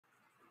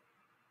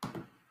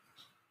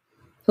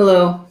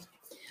Hello,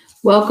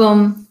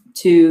 welcome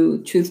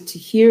to Truth to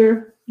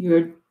Hear,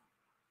 your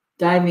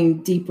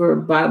diving deeper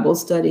Bible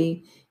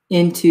study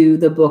into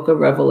the book of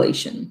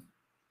Revelation.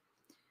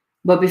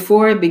 But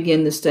before I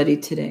begin the study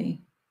today,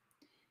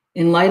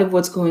 in light of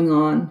what's going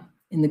on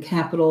in the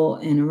capital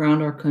and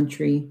around our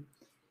country,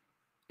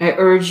 I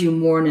urge you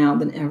more now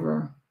than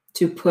ever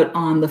to put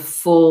on the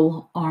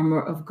full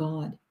armor of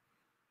God,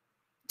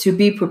 to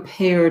be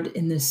prepared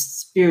in this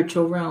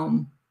spiritual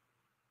realm,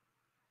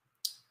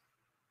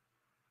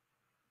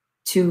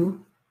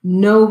 to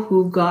know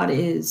who God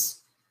is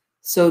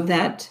so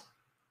that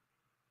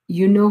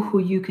you know who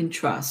you can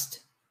trust.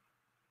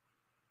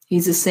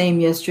 He's the same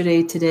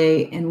yesterday,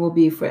 today, and will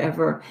be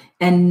forever.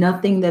 And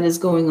nothing that is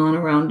going on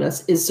around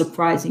us is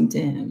surprising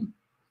to him.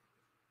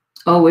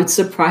 Oh, it's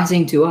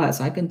surprising to us.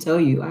 I can tell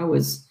you, I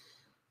was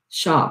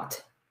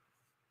shocked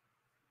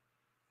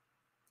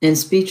and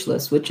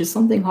speechless, which is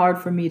something hard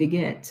for me to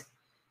get.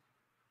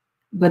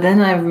 But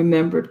then I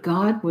remembered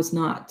God was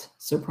not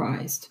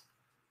surprised,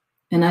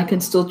 and I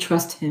can still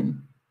trust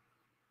him.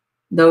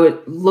 Though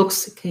it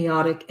looks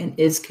chaotic and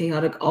is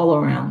chaotic all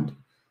around,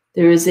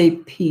 there is a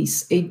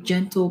peace, a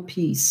gentle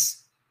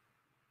peace,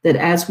 that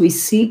as we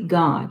seek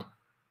God,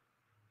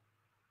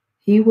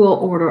 he will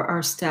order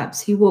our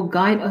steps. He will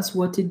guide us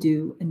what to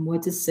do and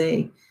what to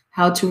say,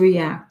 how to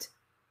react.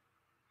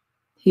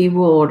 He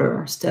will order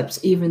our steps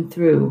even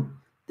through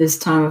this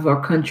time of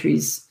our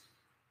country's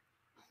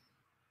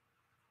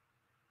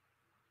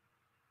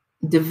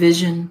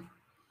division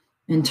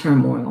and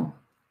turmoil.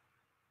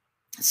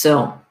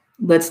 So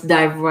let's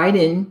dive right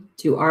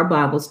into our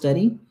Bible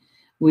study.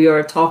 We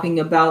are talking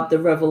about the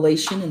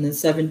revelation in the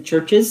seven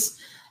churches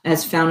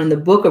as found in the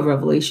book of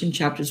Revelation,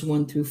 chapters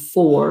 1 through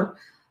 4.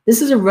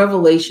 This is a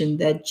revelation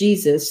that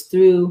Jesus,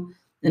 through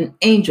an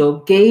angel,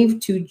 gave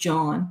to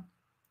John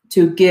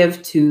to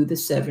give to the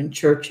seven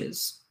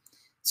churches.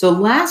 So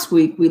last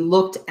week we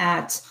looked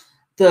at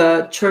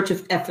the church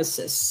of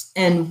Ephesus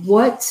and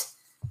what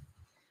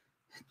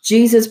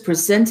Jesus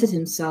presented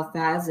himself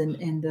as,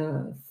 and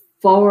the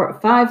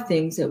five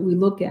things that we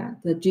look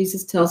at that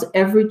Jesus tells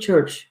every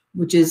church,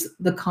 which is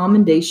the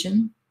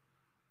commendation,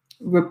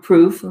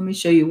 reproof. Let me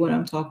show you what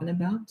I'm talking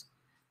about.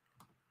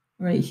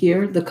 Right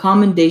here, the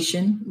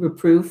commendation,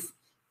 reproof,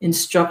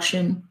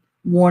 instruction,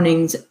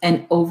 warnings,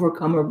 and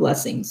overcomer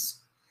blessings.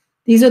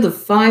 These are the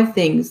five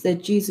things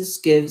that Jesus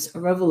gives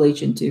a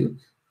revelation to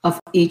of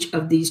each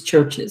of these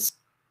churches.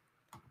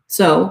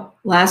 So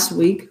last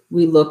week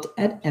we looked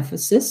at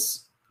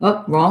Ephesus.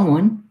 Oh, wrong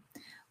one.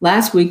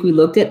 Last week we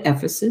looked at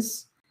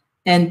Ephesus,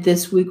 and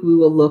this week we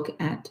will look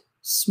at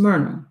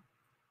Smyrna.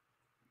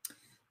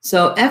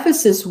 So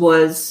Ephesus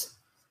was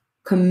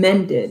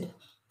commended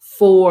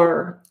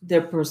for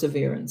their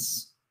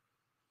perseverance.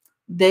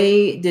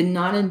 They did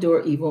not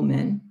endure evil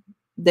men.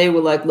 They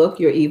were like, look,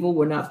 you're evil.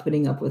 We're not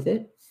putting up with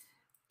it.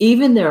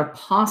 Even their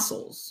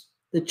apostles,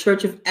 the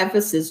church of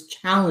Ephesus,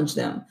 challenged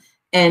them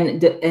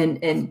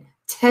and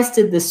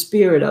tested the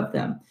spirit of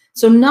them.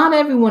 So not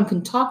everyone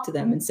can talk to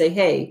them and say,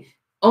 hey,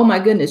 oh my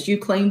goodness, you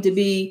claim to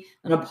be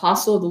an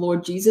apostle of the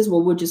Lord Jesus.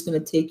 Well, we're just going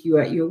to take you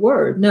at your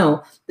word.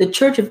 No, the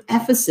church of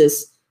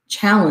Ephesus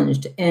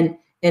challenged and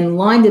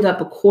lined it up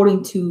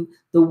according to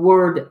the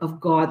word of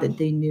God that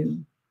they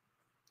knew,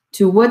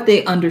 to what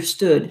they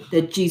understood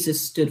that Jesus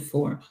stood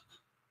for.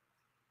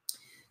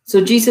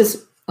 So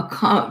Jesus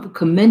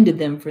commended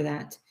them for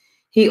that.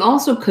 He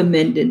also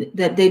commended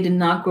that they did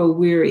not grow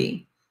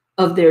weary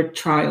of their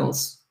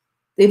trials.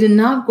 They did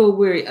not grow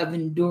weary of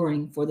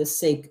enduring for the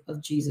sake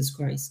of Jesus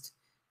Christ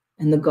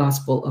and the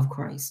gospel of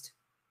Christ.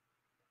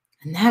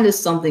 And that is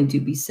something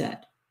to be said.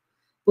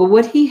 But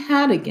what he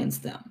had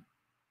against them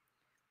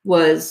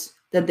was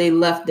that they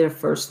left their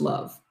first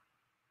love.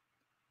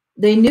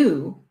 They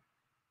knew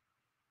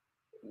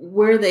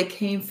where they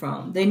came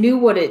from. They knew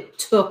what it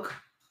took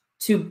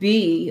to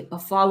be a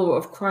follower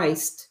of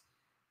Christ,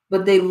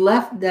 but they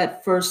left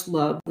that first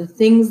love, the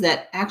things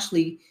that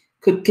actually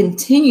could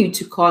continue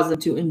to cause them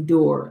to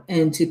endure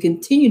and to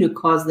continue to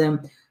cause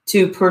them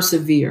to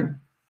persevere.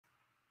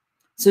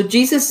 So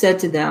Jesus said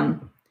to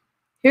them,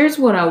 here's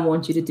what I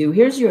want you to do.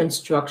 Here's your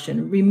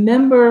instruction.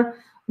 Remember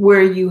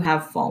where you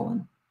have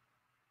fallen.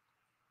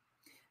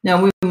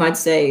 Now, we might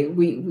say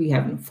we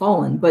haven't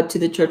fallen, but to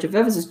the church of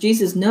Ephesus,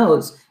 Jesus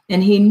knows,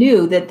 and he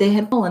knew that they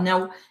had fallen.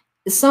 Now,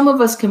 some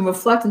of us can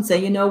reflect and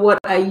say, you know what?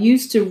 I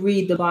used to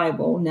read the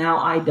Bible. Now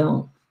I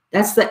don't.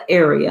 That's the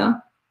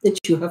area that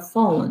you have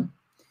fallen.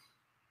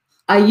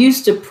 I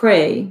used to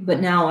pray, but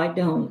now I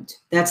don't.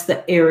 That's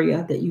the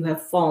area that you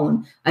have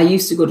fallen. I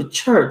used to go to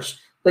church,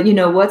 but you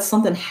know what?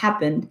 Something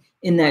happened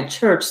in that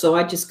church, so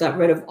I just got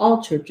rid of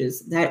all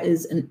churches. That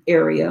is an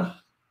area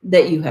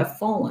that you have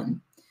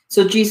fallen.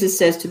 So Jesus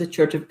says to the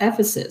church of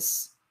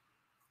Ephesus,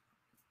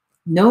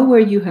 know where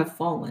you have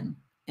fallen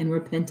and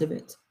repent of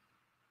it.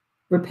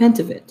 Repent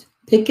of it.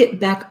 Pick it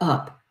back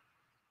up.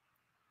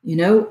 You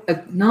know,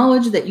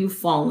 acknowledge that you've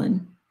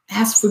fallen.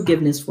 Ask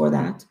forgiveness for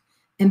that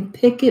and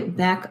pick it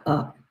back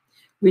up.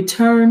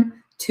 Return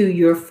to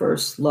your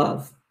first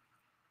love.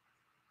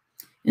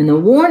 And the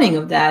warning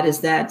of that is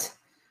that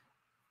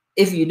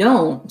If you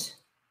don't,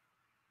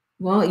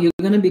 well, you're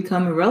going to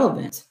become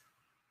irrelevant.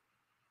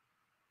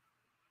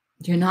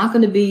 You're not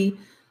going to be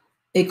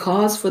a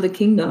cause for the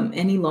kingdom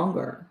any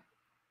longer.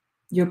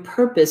 Your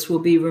purpose will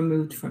be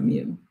removed from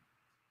you.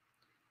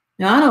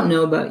 Now, I don't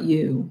know about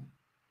you.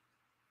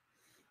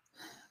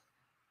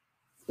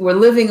 We're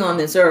living on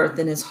this earth,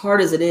 and as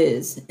hard as it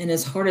is, and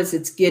as hard as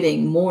it's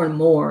getting more and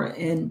more,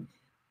 and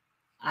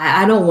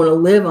I don't want to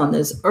live on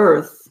this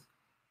earth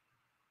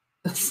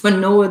for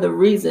no other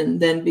reason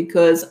than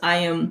because I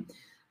am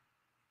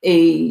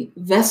a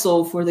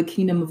vessel for the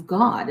kingdom of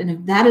God. And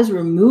if that is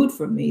removed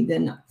from me,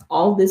 then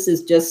all this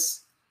is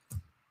just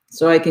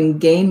so I can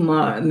gain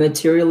my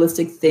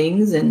materialistic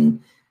things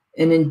and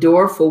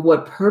endure for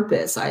what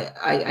purpose?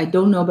 I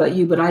don't know about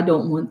you, but I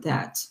don't want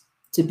that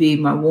to be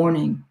my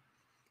warning.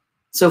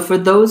 So for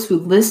those who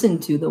listen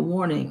to the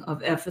warning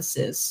of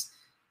Ephesus,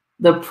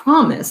 the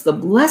promise, the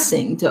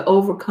blessing to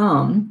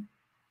overcome,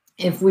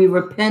 if we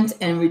repent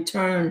and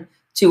return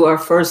to our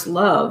first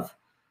love,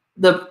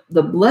 the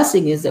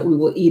blessing is that we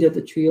will eat of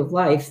the tree of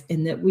life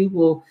and that we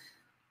will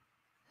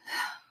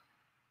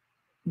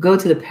go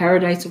to the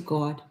paradise of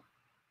God.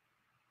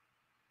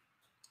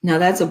 Now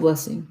that's a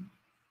blessing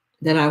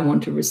that I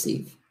want to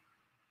receive.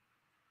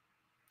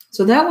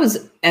 So that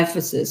was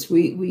Ephesus.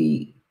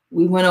 We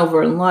went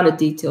over a lot of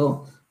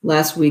detail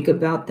last week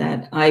about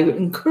that. I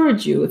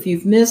encourage you, if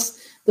you've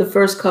missed the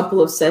first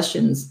couple of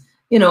sessions,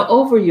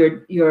 over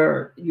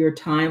your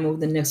time over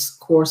the next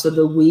course of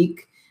the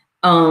week,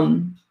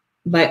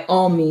 by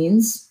all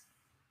means,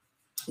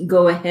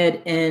 go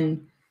ahead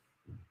and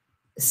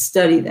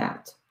study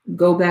that.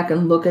 Go back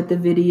and look at the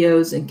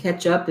videos and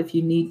catch up if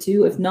you need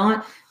to. If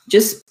not,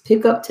 just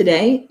pick up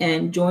today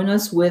and join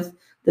us with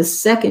the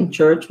second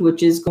church,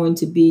 which is going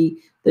to be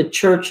the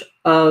Church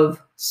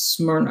of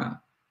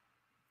Smyrna.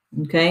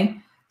 Okay,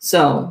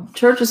 so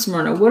Church of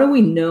Smyrna, what do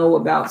we know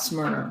about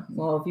Smyrna?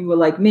 Well, if you were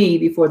like me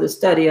before the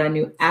study, I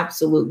knew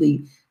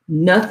absolutely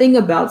nothing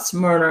about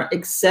Smyrna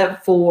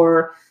except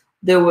for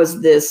there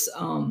was this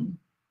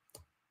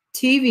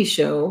TV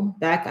show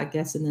back, I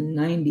guess, in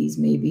the 90s,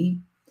 maybe,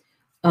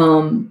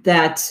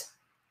 that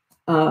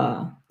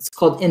it's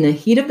called In the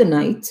Heat of the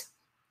Night.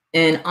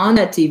 And on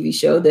that TV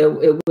show,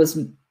 it was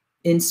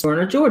in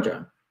Smyrna,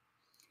 Georgia.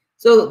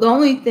 So the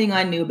only thing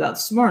I knew about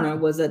Smyrna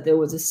was that there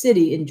was a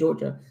city in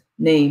Georgia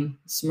named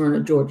Smyrna,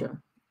 Georgia.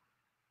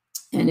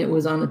 And it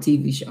was on a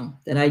TV show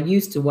that I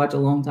used to watch a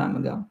long time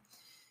ago.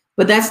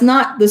 But that's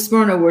not the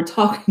Smyrna we're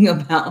talking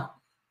about.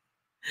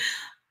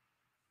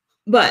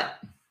 But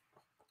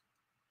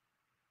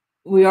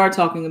we are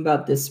talking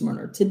about this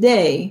Smyrna.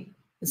 Today,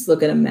 let's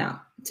look at a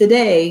map.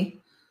 Today,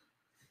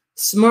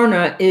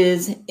 Smyrna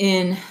is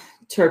in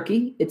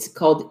Turkey. It's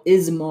called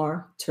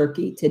Izmir,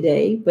 Turkey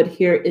today. But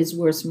here is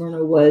where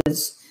Smyrna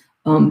was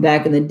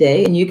back in the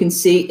day. And you can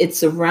see it's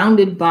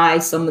surrounded by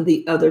some of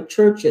the other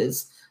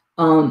churches.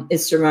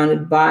 It's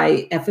surrounded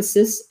by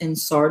Ephesus and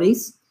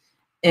Sardis.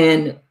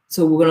 And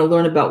so we're going to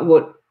learn about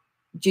what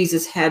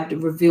Jesus had to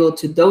reveal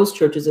to those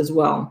churches as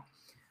well.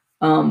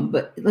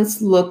 But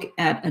let's look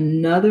at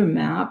another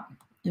map,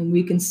 and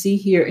we can see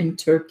here in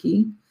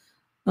Turkey.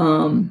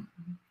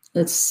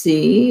 Let's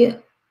see.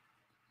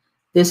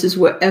 This is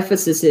where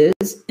Ephesus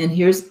is, and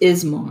here's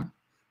Izmir.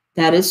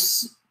 That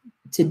is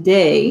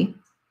today,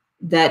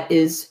 that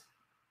is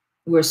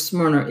where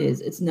Smyrna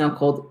is. It's now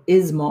called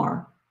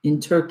Izmir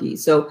in Turkey.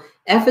 So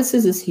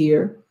Ephesus is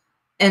here,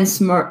 and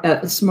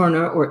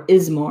Smyrna or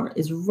Izmir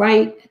is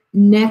right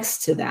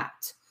next to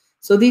that.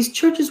 So these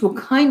churches were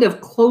kind of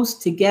close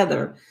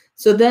together.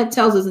 So that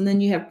tells us, and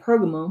then you have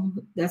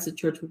Pergamum. That's a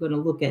church we're going to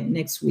look at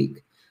next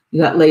week.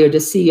 You got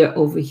Laodicea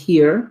over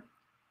here.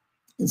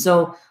 And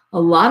so a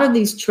lot of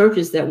these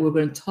churches that we're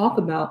going to talk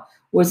about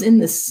was in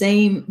the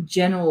same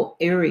general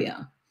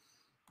area.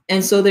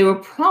 And so they were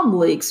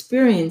probably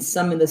experiencing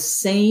some of the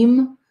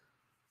same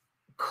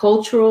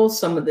cultural,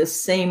 some of the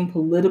same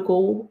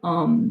political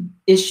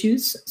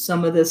issues,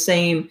 some of the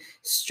same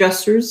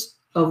stressors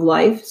of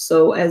life.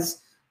 So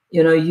as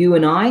you know, you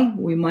and I,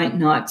 we might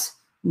not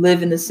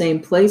live in the same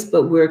place,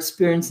 but we're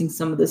experiencing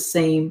some of the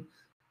same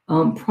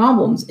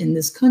problems in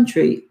this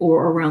country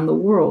or around the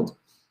world.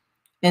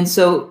 And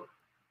so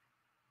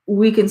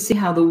we can see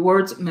how the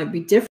words might be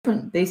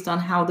different based on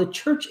how the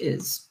church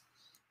is.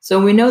 So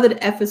we know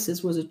that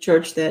Ephesus was a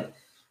church that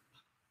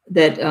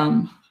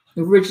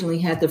originally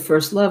had the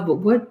first love, but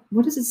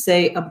what does it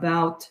say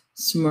about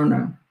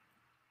Smyrna?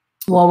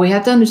 Well, we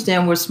have to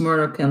understand where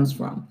Smyrna comes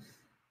from.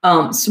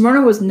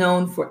 Smyrna was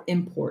known for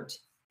import,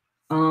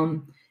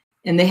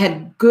 and they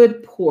had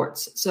good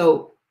ports.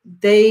 So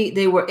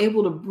they were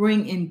able to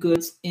bring in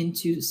goods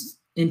into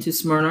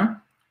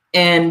Smyrna,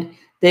 and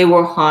they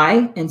were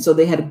high, and so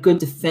they had a good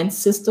defense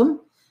system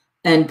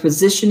and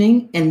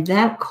positioning, and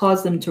that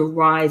caused them to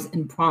rise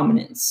in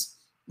prominence.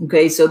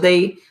 Okay, so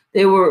they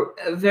were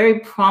a very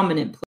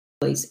prominent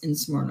place in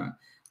Smyrna.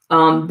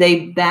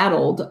 They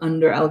battled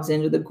under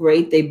Alexander the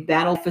Great. They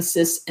battled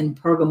Ephesus and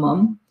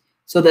Pergamum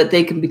so that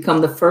they can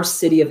become the first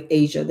city of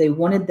Asia. They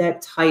wanted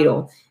that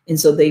title, and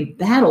so they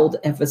battled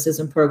Ephesus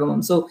and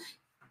Pergamum. So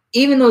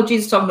even though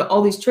Jesus talking to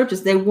all these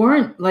churches, they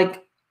weren't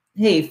like,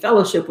 hey,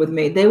 fellowship with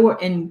me. They were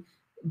in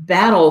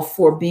battle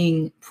for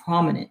being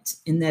prominent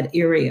in that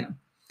area.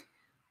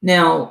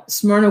 Now,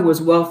 Smyrna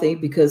was wealthy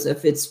because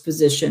of its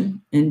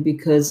position and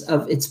because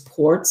of its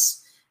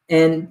ports.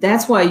 And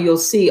that's why you'll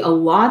see a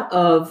lot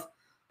of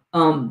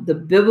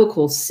the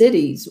biblical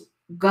cities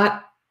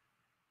got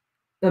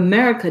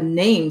America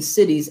named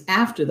cities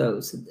after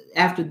those,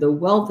 after the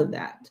wealth of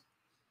that.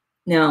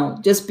 Now,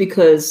 just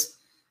because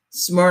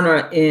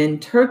Smyrna in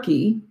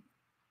Turkey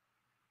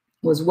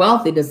was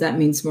wealthy, does that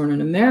mean Smyrna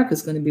in America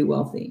is going to be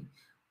wealthy?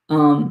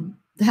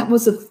 That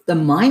was the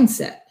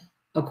mindset,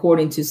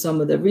 according to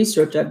some of the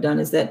research I've done,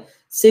 is that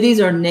cities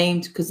are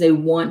named because they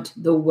want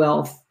the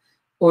wealth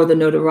or the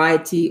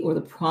notoriety or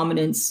the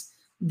prominence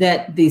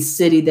that the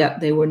city that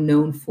they were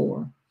known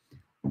for.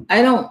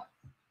 I don't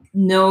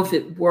know if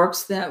it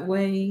works that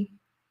way,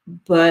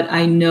 but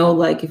I know,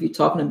 like, if you're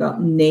talking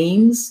about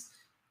names,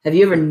 have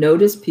you ever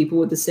noticed people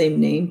with the same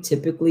name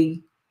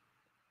typically,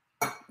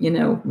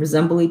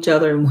 resemble each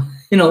other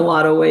in a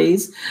lot of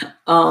ways?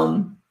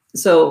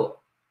 So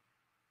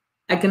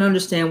I can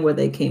understand where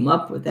they came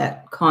up with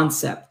that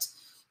concept,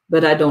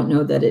 but I don't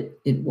know that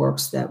it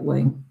works that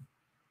way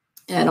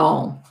at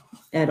all.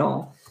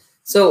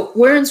 So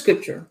where in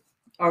Scripture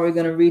are we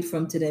going to read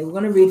from today? We're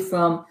going to read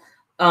from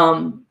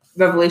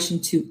Revelation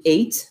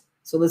 2:8.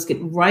 So let's get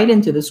right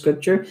into the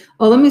Scripture.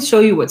 Oh, let me show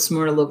you what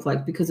Smyrna looked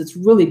like, because it's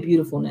really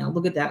beautiful now.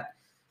 Look at that.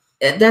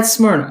 That's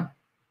Smyrna,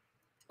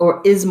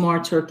 or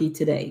Izmir, Turkey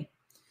today.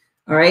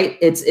 All right.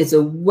 It's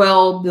a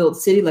well-built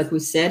city. Like we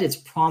said, it's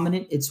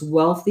prominent. It's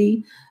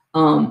wealthy.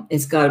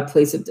 It's got a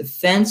place of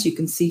defense. You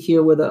can see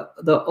here where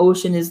the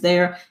ocean is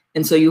there.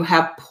 And so you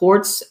have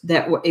ports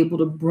that were able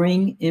to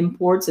bring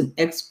imports and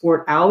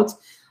export out.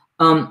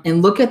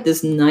 And look at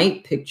this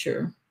night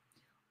picture.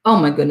 Oh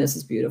my goodness,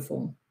 it's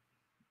beautiful.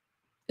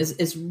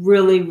 It's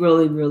really,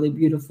 really, really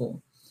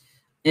beautiful.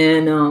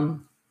 And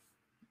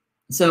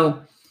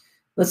so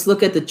let's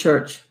look at the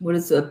church. What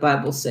does the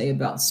Bible say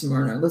about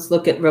Smyrna? Let's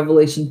look at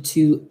Revelation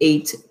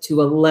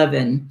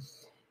 2:8-11.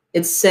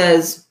 It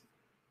says,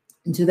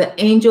 "To the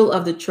angel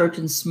of the church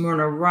in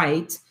Smyrna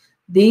write,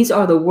 these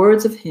are the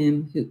words of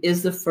him who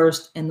is the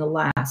first and the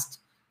last,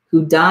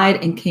 who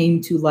died and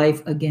came to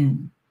life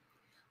again.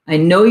 I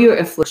know your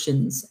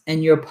afflictions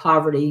and your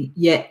poverty,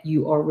 yet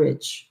you are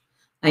rich.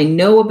 I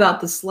know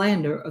about the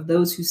slander of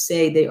those who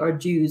say they are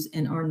Jews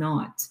and are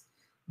not,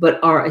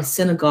 but are a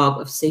synagogue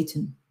of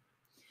Satan.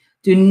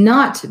 Do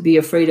not be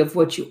afraid of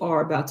what you are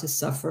about to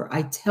suffer.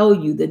 I tell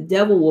you, the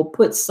devil will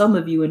put some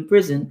of you in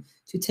prison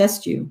to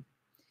test you,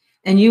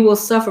 and you will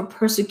suffer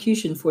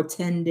persecution for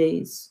 10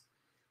 days.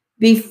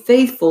 Be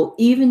faithful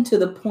even to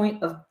the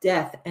point of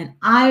death, and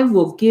I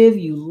will give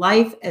you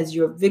life as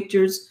your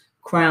victor's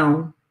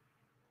crown.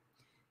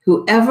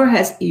 Whoever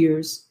has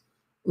ears,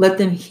 let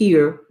them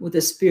hear what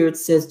the Spirit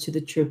says to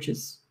the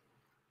churches.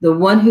 The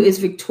one who is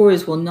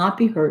victorious will not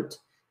be hurt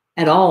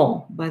at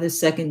all by the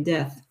second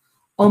death."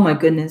 Oh my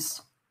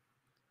goodness.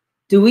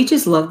 Do we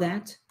just love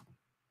that?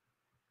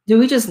 Do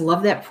we just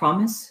love that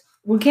promise?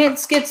 We can't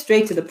get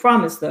straight to the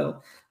promise,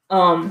 though.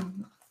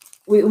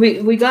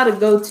 We got to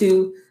go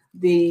to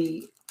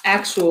the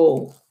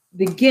actual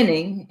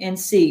beginning and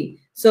see.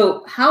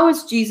 So how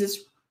is Jesus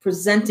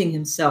presenting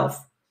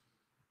himself?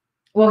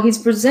 Well, he's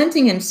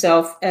presenting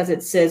himself, as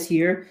it says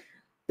here,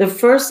 the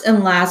first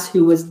and last,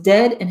 who was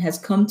dead and has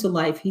come to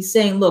life. He's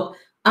saying, look,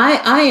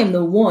 I am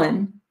the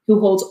one who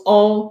holds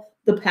all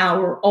the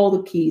power, all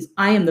the keys.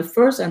 I am the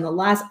first and the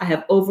last. I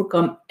have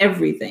overcome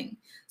everything.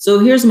 So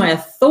here's my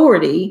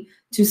authority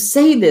to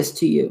say this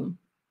to you.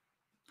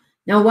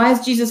 Now, why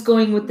is Jesus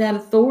going with that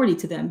authority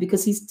to them?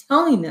 Because he's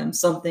telling them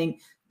something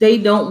they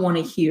don't want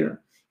to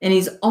hear. And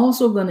he's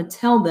also going to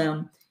tell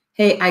them,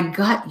 hey, I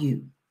got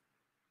you.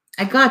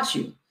 I got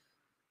you.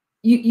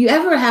 You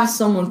ever have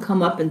someone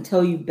come up and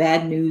tell you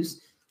bad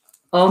news?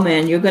 Oh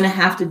man, you're going to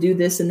have to do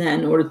this and that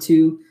in order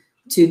to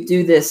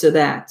do this or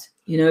that.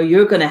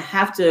 You're going to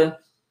have to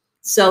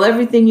sell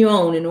everything you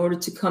own in order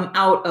to come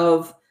out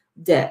of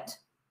debt.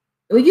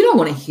 Well, you don't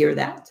want to hear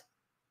that.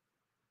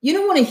 You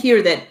don't want to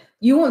hear that.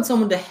 You want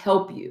someone to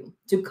help you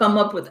to come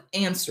up with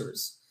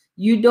answers.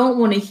 You don't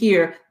want to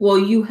hear, well,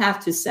 you have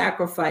to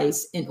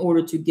sacrifice in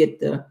order to get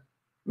the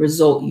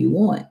result you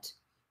want.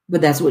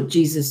 But that's what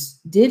Jesus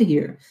did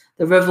here.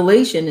 The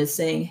revelation is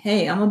saying,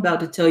 hey, I'm about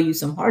to tell you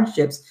some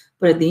hardships,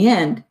 but at the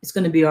end, it's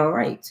going to be all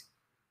right.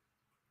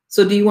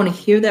 So do you want to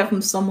hear that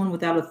from someone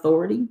without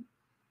authority?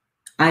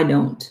 I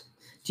don't.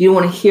 Do you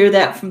want to hear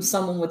that from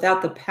someone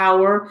without the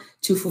power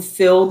to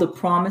fulfill the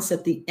promise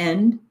at the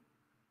end?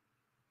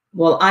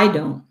 Well, I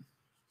don't.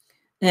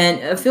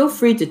 And feel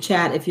free to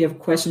chat if you have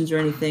questions or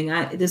anything.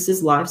 This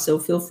is live, so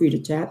feel free to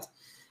chat.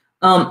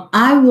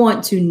 I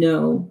want to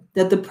know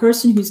that the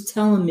person who's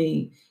telling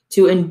me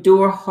to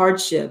endure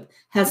hardship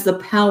has the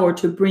power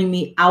to bring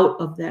me out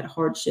of that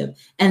hardship.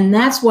 And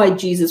that's why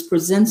Jesus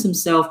presents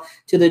himself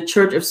to the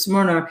church of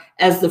Smyrna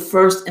as the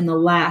first and the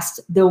last,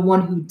 the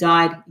one who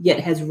died yet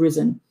has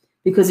risen.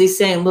 Because he's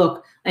saying,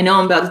 look, I know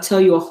I'm about to tell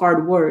you a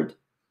hard word.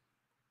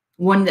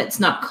 one that's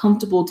not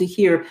comfortable to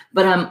hear,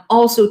 but I'm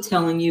also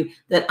telling you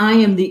that I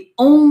am the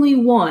only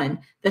one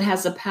that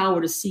has the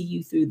power to see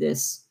you through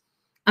this.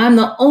 I'm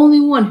the only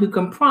one who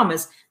can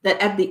promise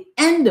that at the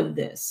end of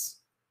this,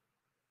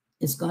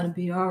 it's going to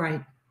be all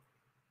right.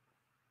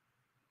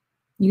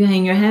 You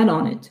hang your hat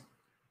on it.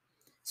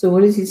 So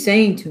what is he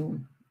saying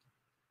to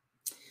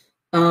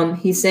him?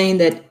 He's saying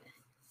that,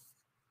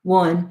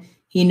 one,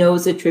 he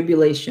knows the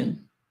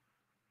tribulation.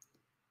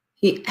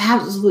 He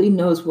absolutely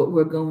knows what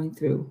we're going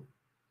through.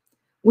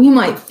 We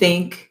might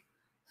think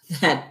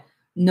that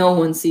no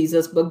one sees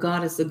us, but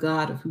God is the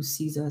God who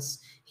sees us.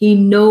 He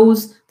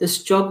knows the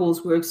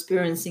struggles we're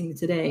experiencing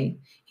today.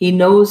 He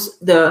knows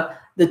the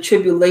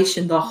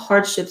tribulation, the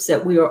hardships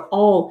that we are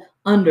all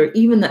under,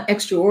 even the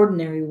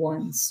extraordinary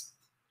ones.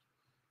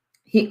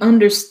 He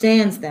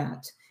understands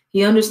that.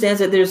 He understands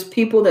that there's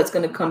people that's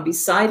going to come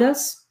beside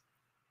us.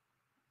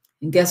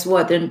 And guess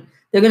what? They're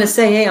going to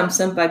say, hey, I'm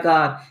sent by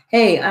God.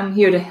 Hey, I'm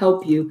here to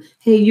help you.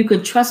 Hey, you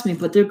can trust me,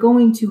 but they're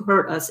going to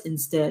hurt us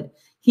instead.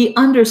 He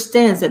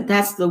understands that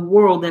that's the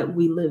world that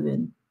we live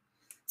in.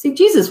 See,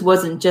 Jesus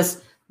wasn't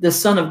just the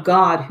Son of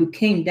God who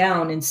came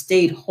down and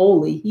stayed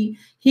holy.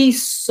 He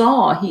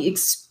saw, he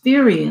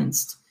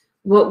experienced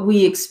what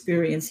we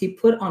experience. He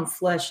put on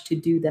flesh to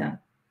do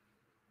that.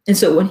 And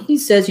so when he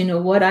says, you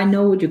know what, I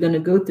know what you're going to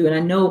go through, and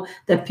I know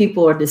that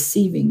people are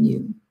deceiving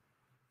you.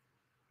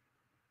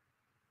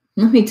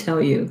 Let me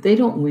tell you, they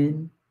don't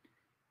win.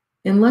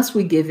 Unless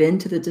we give in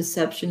to the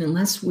deception,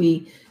 unless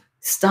we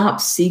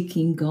stop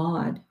seeking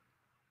God,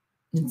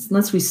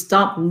 unless we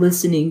stop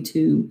listening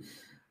to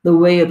the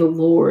way of the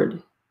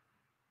Lord,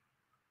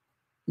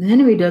 the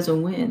enemy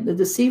doesn't win. The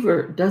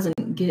deceiver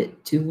doesn't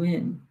get to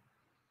win.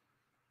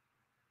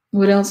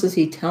 What else is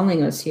he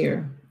telling us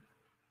here?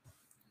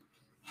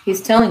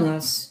 He's telling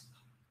us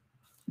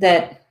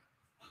that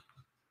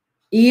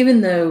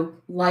even though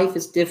life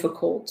is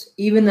difficult,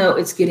 even though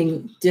it's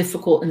getting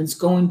difficult and it's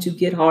going to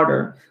get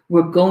harder,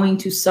 we're going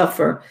to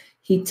suffer,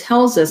 he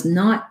tells us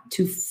not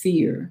to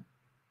fear.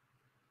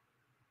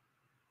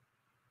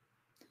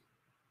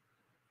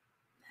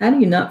 How do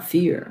you not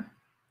fear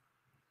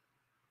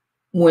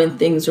when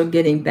things are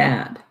getting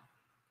bad?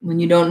 When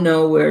you don't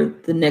know where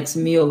the next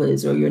meal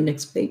is, or your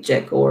next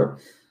paycheck, or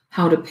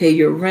how to pay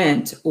your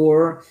rent,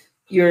 or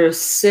you're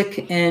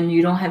sick and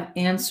you don't have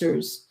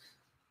answers.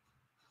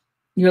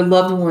 Your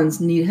loved ones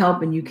need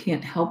help and you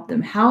can't help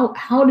them.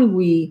 How do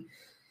we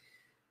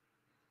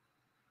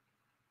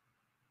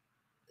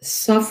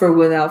suffer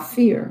without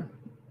fear?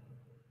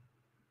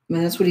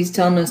 And that's what he's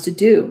telling us to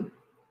do.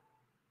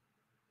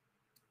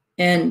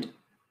 And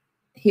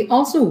he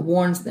also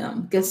warns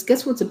them.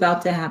 Guess what's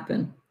about to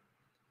happen?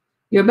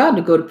 You're about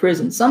to go to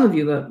prison. Some of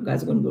you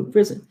guys are going to go to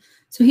prison.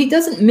 So he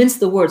doesn't mince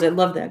the words. I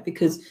love that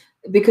because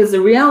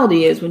the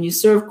reality is when you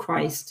serve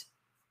Christ,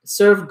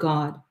 serve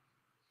God,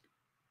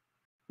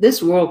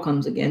 this world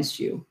comes against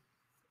you.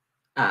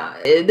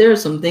 There are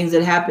some things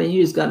that happen.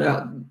 You just got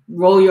to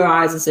roll your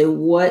eyes and say,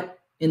 what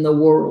in the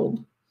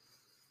world?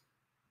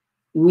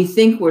 We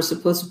think we're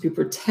supposed to be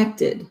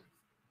protected,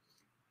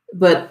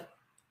 but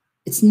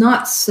it's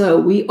not so.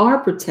 We are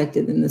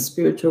protected in the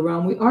spiritual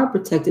realm. We are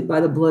protected by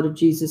the blood of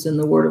Jesus and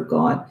the word of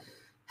God.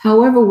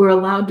 However, we're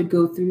allowed to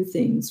go through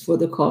things for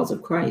the cause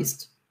of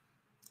Christ.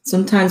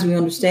 Sometimes we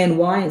understand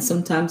why, and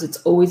sometimes it's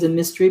always a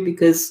mystery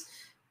because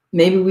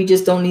maybe we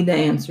just don't need the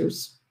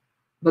answers.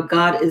 But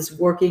God is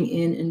working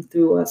in and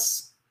through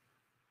us.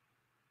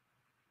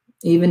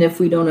 Even if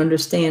we don't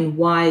understand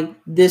why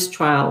this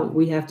trial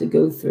we have to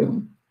go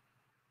through.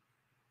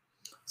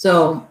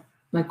 So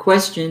my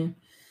question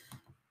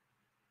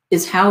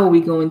is, how are we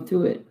going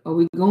through it? Are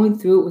we going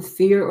through it with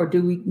fear, or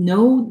do we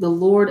know the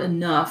Lord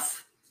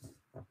enough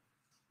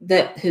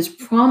that his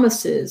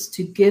promises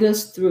to get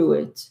us through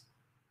it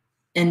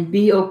and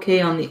be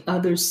okay on the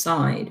other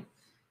side,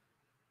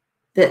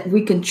 that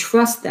we can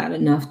trust that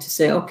enough to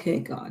say, okay,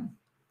 God,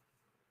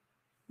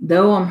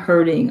 though I'm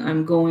hurting,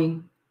 I'm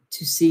going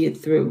to see it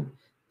through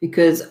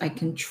because I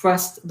can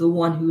trust the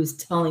one who is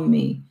telling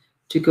me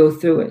to go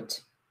through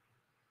it.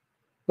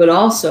 But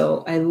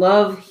also, I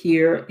love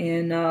here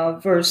in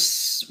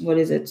verse,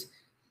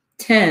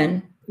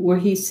 10, where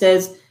he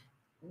says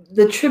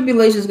the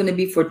tribulation is going to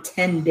be for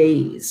 10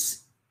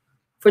 days.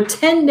 For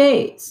 10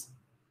 days.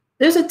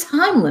 There's a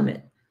time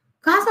limit.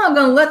 God's not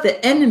going to let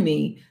the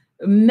enemy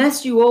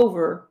mess you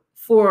over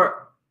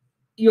for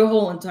your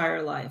whole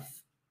entire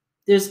life.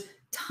 There's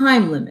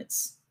time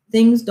limits.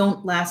 Things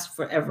don't last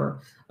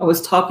forever. I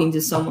was talking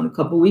to someone a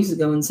couple of weeks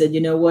ago and said,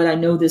 you know what? I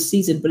know this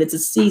season, but it's a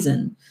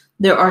season.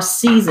 There are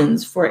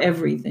seasons for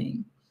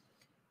everything.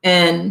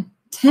 And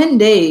 10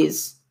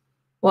 days,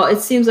 well,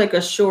 it seems like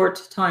a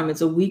short time.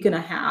 It's a week and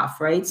a half,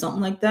 right?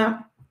 Something like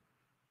that.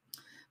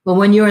 But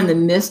when you're in the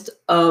midst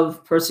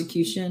of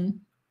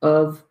persecution,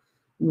 of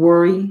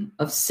worry,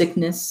 of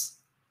sickness,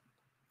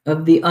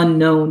 of the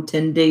unknown,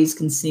 10 days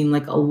can seem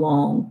like a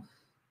long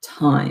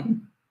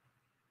time.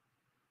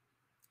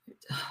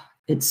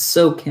 It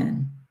so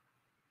can.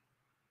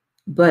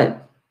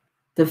 But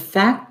the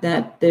fact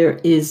that there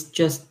is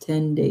just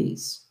 10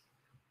 days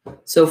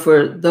So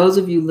for those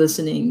of you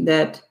listening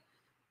that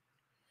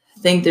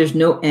think there's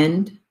no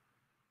end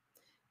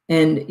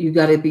and you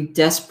got to be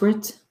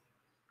desperate,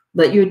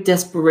 let your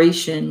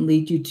desperation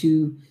lead you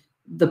to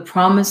the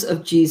promise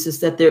of Jesus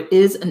that there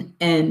is an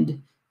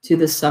end to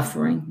the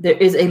suffering. There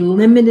is a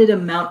limited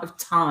amount of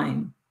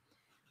time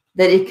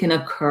that it can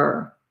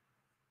occur,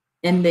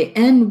 and the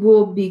end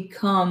will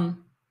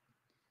become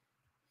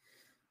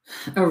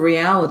a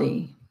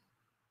reality.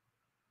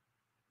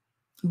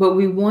 But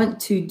we want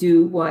to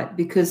do what?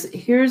 Because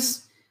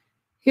here's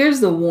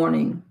the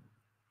warning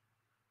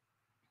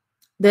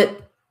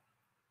that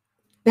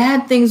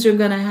bad things are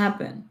going to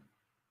happen.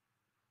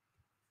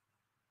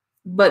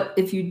 But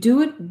if you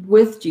do it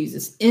with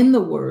Jesus, in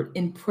the word,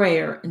 in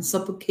prayer, in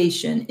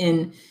supplication,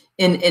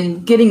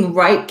 in getting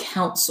right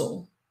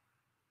counsel,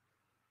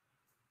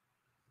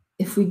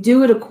 if we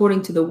do it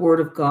according to the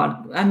word of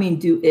God, I mean,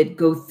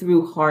 go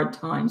through hard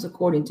times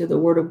according to the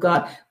word of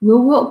God, we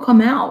will come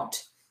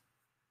out.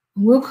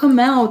 We'll come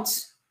out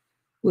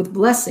with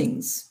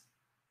blessings.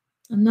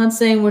 I'm not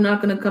saying we're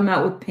not going to come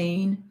out with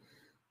pain.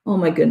 Oh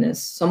my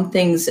goodness. Some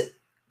things,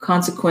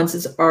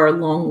 consequences are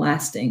long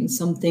lasting.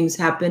 Some things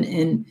happen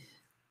and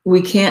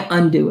we can't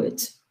undo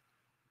it.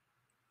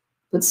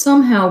 But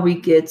somehow we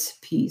get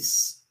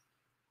peace.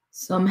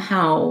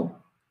 Somehow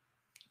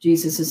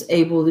Jesus is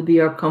able to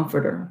be our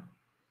comforter.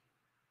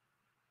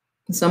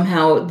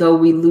 Somehow, though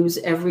we lose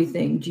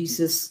everything,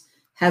 Jesus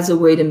has a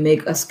way to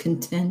make us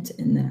content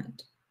in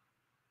that.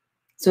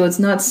 So it's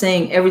not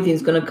saying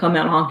everything's going to come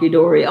out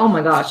honky-dory. Oh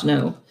my gosh,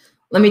 no.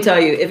 Let me tell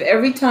you, if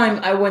every time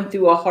I went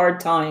through a hard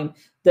time,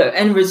 the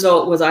end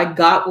result was I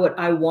got what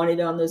I wanted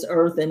on this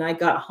earth and I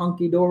got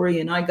hunky-dory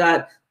and I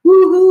got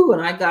woohoo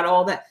and I got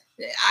all that,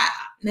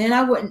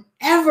 I wouldn't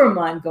ever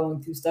mind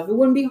going through stuff. It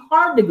wouldn't be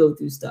hard to go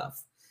through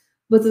stuff.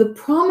 But the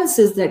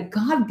promises that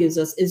God gives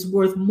us is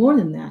worth more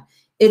than that.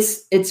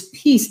 It's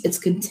peace, it's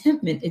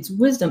contentment, it's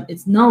wisdom,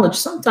 it's knowledge.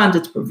 Sometimes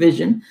it's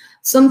provision.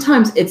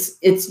 Sometimes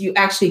it's you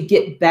actually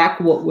get back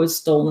what was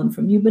stolen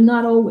from you, but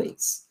not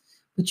always.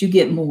 But you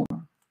get more.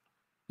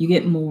 You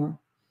get more.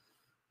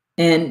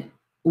 And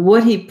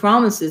what he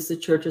promises the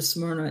church of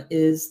Smyrna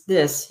is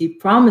this. He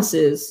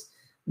promises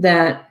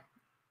that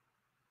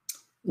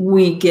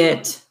we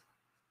get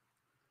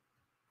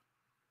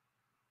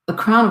a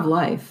crown of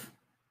life.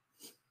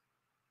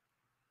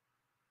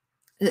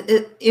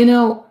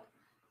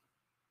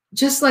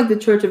 Just like the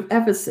church of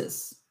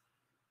Ephesus,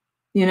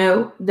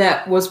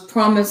 that was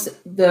promised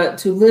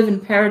to live in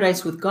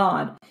paradise with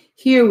God.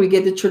 Here we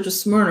get the church of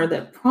Smyrna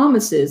that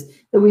promises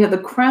that we have the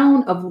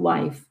crown of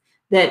life,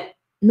 that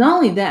not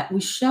only that,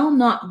 we shall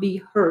not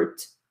be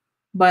hurt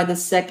by the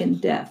second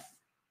death.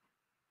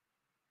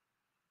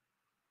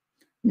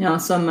 Now,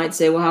 some might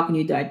say, well, how can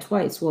you die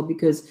twice? Well,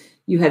 because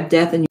you have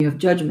death and you have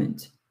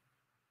judgment.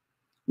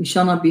 We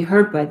shall not be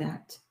hurt by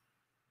that.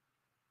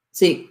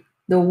 See,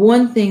 the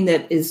one thing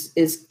that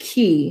is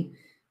key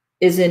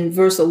is in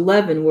verse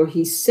 11, where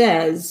he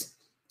says,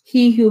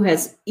 he who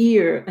has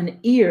an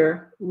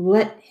ear,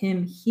 let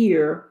him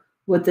hear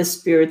what the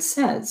Spirit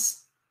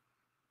says.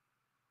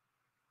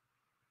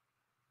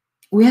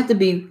 We have to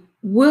be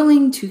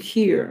willing to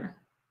hear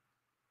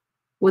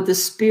what the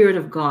Spirit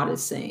of God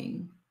is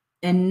saying,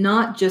 and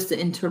not just the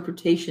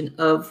interpretation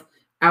of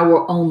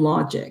our own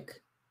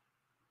logic,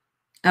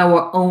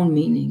 our own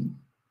meaning.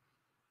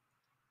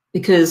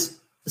 Because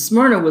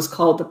Smyrna was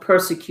called the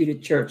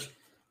persecuted church.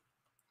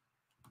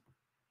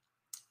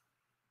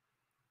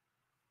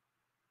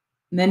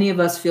 Many of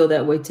us feel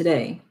that way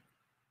today,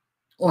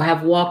 or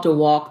have walked a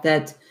walk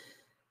that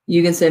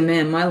you can say,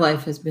 man, my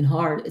life has been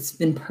hard. It's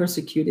been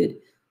persecuted.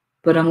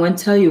 But I'm going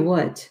to tell you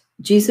what,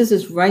 Jesus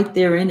is right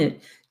there in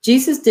it.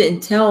 Jesus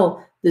didn't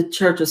tell the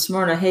church of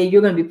Smyrna, hey,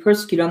 you're going to be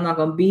persecuted. I'm not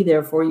going to be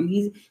there for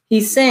you.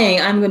 He's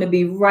saying, I'm going to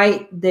be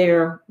right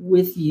there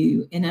with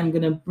you, and I'm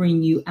going to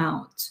bring you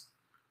out.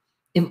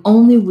 If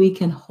only we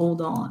can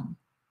hold on.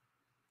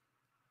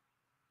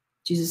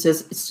 Jesus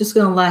says it's just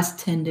going to last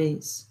 10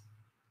 days.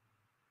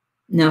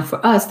 Now,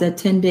 for us, that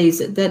 10 days,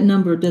 that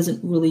number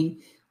doesn't really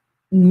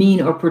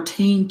mean or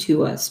pertain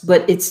to us,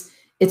 but it's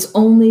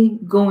only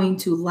going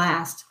to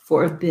last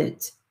for a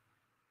bit.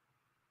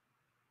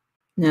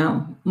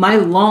 Now, my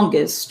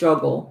longest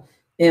struggle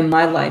in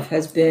my life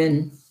has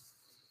been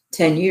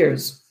 10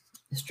 years,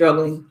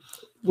 struggling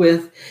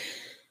with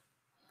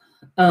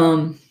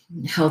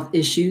health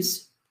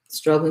issues,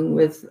 struggling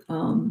with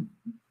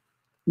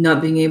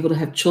not being able to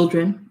have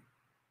children,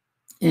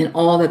 and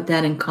all that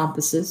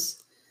encompasses.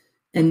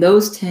 And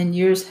those 10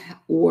 years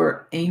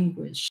were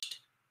anguished.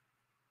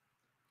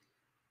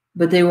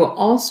 But they were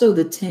also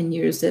the 10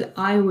 years that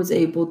I was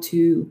able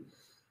to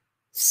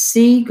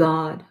see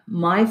God,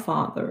 my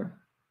Father,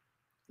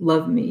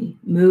 love me,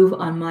 move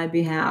on my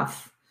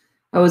behalf.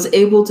 I was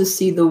able to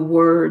see the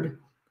word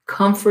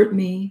comfort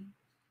me,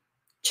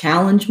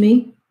 challenge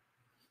me,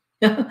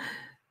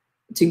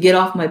 to get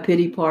off my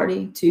pity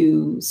party,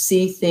 to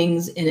see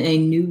things in a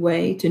new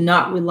way, to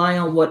not rely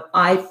on what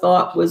I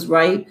thought was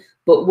right,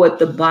 but what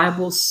the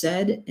Bible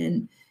said,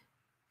 and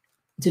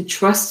to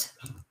trust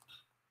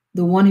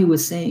the one who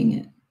was saying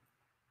it.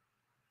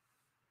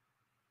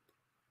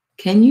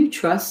 Can you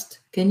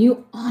trust? Can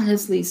you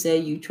honestly say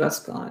you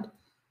trust God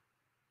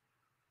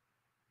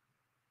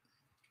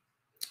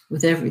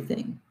with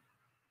everything?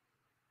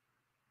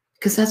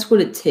 Because that's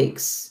what it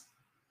takes.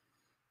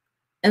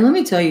 And let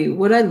me tell you,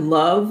 what I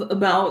love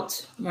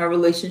about my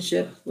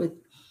relationship with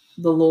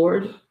the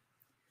Lord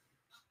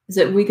is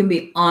that we can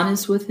be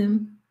honest with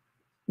him.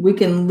 We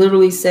can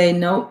literally say,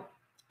 nope,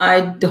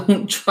 I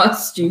don't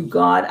trust you,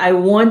 God. I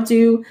want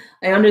to.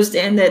 I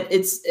understand that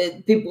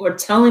people are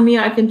telling me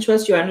I can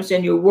trust you. I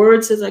understand your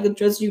word says I can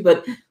trust you.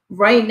 But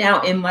right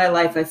now in my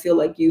life, I feel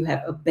like you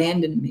have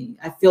abandoned me.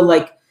 I feel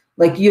like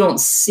you don't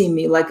see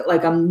me, like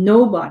I'm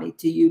nobody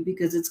to you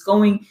because it's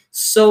going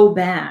so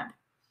bad.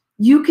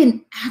 You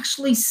can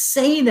actually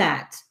say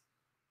that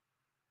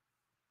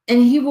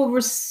and he will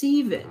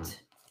receive it.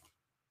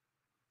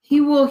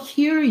 He will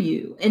hear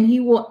you and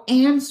he will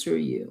answer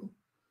you.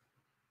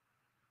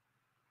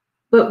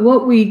 But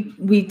what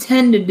we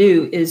tend to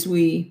do is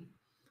we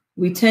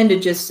tend to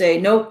just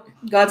say, nope,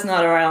 God's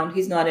not around.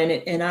 He's not in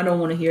it. And I don't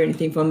want to hear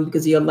anything from him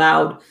because he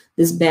allowed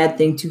this bad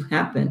thing to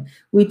happen.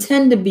 We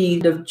tend to be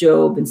of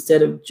Job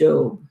instead of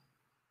Job.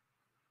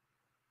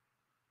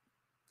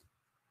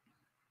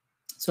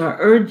 So I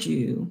urge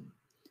you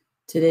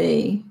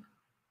today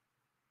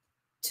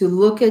to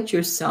look at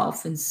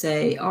yourself and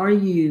say, are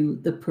you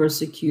the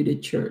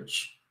persecuted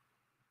church?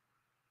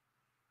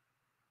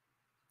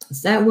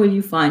 Is that where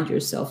you find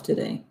yourself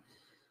today?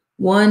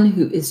 One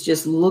who is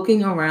just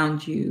looking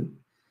around you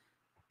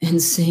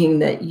and seeing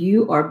that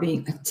you are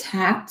being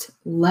attacked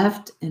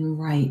left and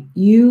right.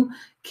 You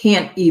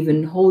can't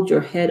even hold your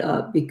head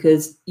up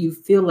because you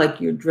feel like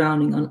you're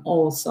drowning on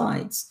all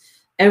sides.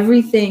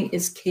 Everything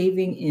is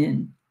caving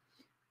in.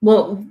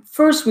 Well,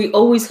 first, we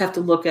always have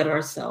to look at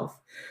ourselves.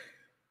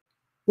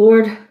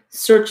 Lord,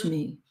 search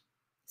me.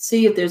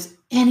 See if there's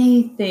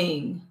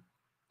anything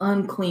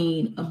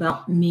unclean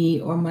about me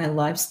or my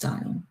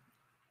lifestyle.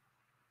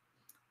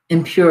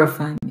 And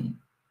purify me.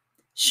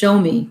 Show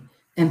me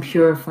and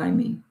purify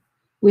me.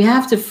 We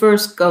have to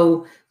first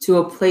go to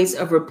a place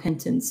of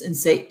repentance and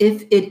say,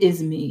 if it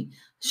is me,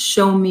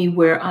 show me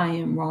where I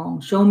am wrong.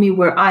 Show me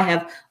where I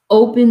have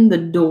opened the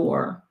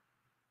door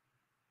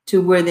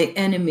to where the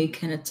enemy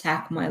can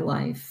attack my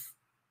life.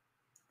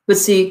 But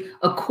see,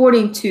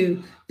 according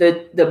to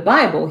the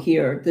Bible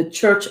here, the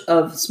church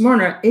of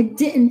Smyrna, it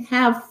didn't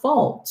have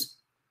fault.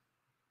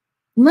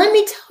 Let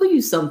me tell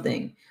you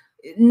something.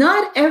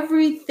 Not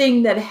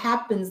everything that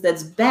happens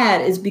that's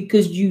bad is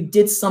because you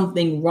did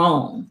something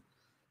wrong.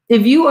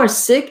 If you are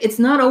sick, it's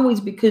not always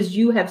because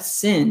you have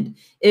sinned.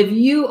 If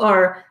you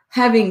are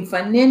having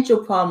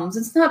financial problems,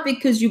 it's not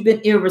because you've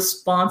been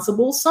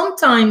irresponsible.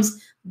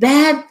 Sometimes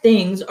bad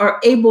things are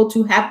able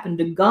to happen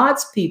to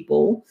God's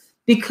people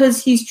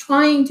because he's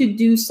trying to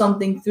do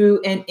something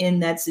through and in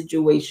that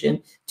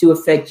situation to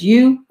affect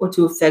you or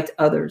to affect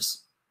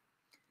others.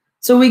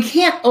 So we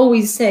can't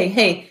always say,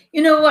 hey,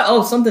 you know what?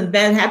 Oh, something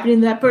bad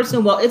happening to that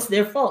person. Well, it's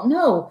their fault.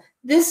 No,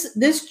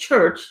 this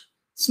church,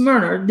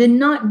 Smyrna, did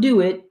not do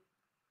it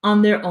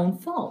on their own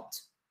fault.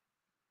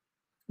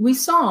 We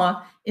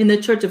saw in the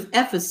church of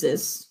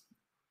Ephesus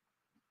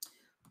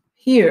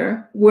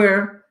here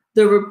where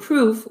the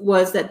reproof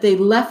was that they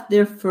left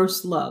their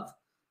first love.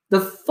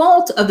 The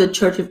fault of the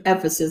church of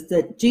Ephesus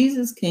that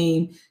Jesus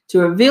came to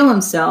reveal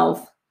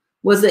himself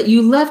was that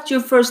you left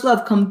your first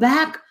love. Come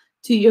back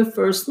to your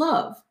first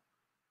love.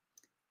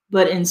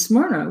 But in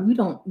Smyrna, we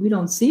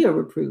don't see a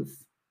reproof.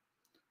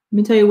 Let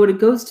me tell you what it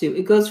goes to.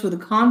 It goes for the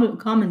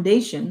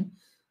commendation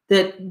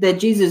that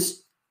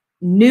Jesus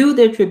knew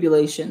their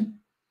tribulation,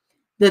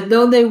 that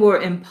though they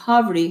were in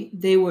poverty,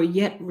 they were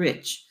yet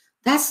rich.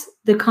 That's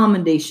the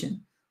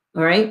commendation,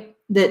 all right?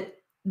 That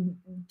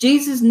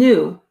Jesus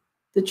knew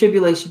the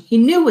tribulation. He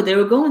knew what they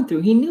were going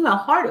through. He knew how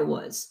hard it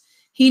was.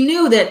 He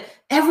knew that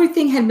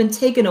everything had been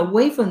taken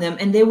away from them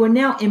and they were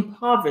now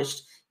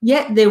impoverished,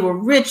 yet they were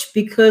rich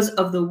because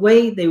of the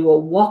way they were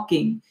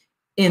walking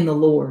in the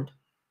Lord.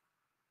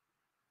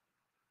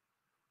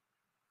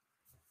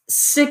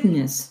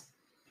 Sickness,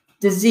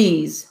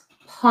 disease,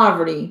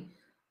 poverty,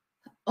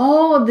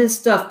 all of this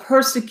stuff,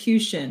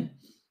 persecution.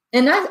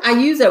 And I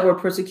use that word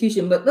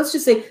persecution, but let's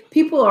just say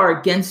people are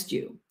against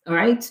you, all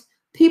right?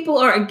 People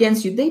are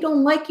against you. They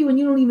don't like you and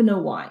you don't even know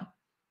why.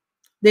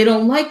 They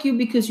don't like you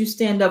because you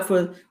stand up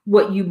for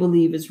what you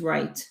believe is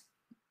right.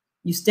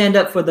 You stand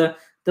up for the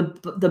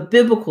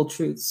biblical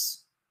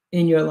truths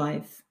in your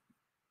life.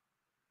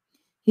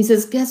 He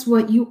says, guess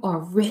what? You are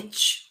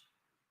rich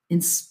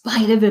in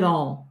spite of it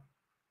all.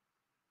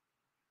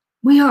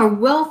 We are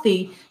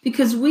wealthy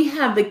because we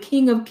have the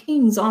King of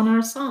Kings on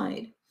our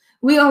side.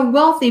 We are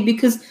wealthy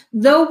because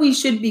though we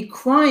should be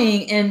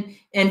crying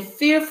and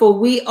fearful,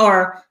 we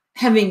are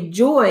having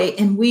joy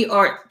and we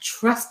are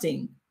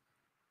trusting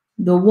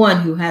the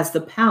one who has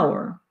the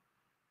power,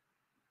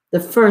 the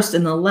first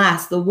and the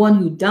last, the one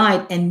who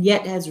died and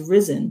yet has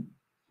risen.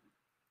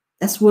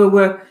 That's where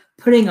we're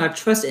putting our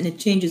trust, and it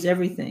changes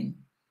everything.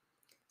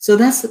 So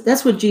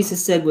that's what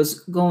Jesus said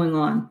was going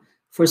on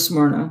for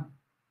Smyrna.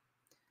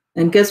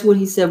 And guess what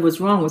he said was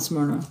wrong with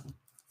Smyrna?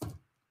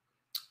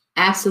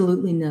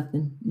 Absolutely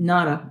nothing.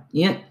 Nada.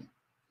 Yet.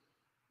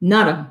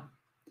 Nada.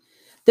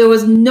 There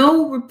was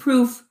no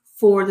reproof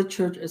for the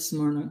church at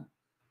Smyrna.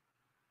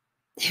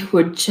 They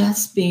were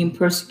just being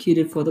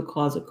persecuted for the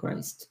cause of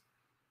Christ.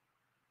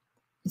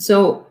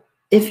 So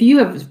if you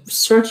have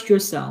searched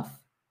yourself,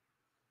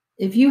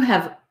 if you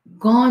have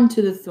gone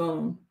to the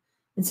throne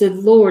and said,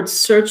 Lord,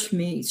 search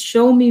me,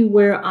 show me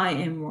where I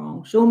am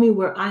wrong, show me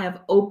where I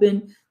have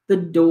opened the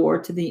door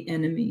to the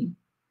enemy,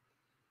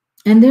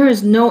 and there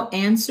is no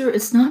answer,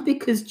 it's not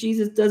because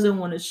Jesus doesn't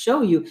want to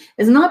show you.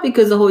 It's not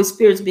because the Holy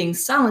Spirit is being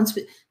silenced.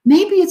 But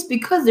maybe it's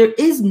because there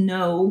is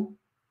no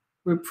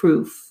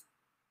reproof.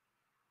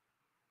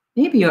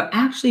 Maybe you're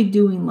actually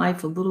doing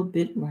life a little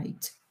bit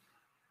right,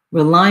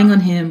 relying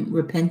on Him,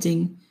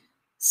 repenting,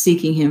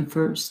 seeking Him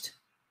first.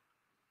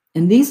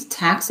 And these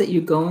attacks that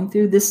you're going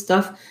through, this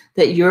stuff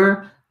that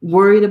you're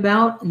worried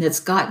about and that's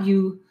got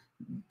you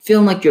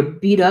feeling like you're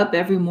beat up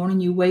every morning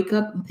you wake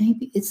up,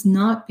 maybe it's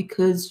not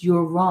because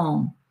you're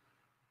wrong.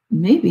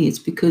 Maybe it's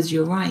because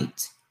you're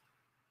right.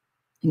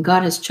 And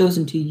God has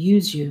chosen to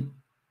use you.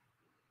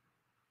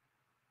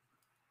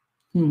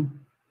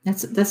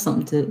 That's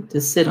something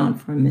to sit on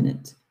for a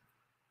minute.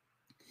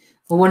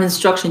 Well, what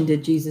instruction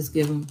did Jesus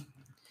give him?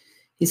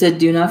 He said,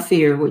 do not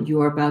fear what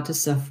you are about to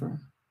suffer.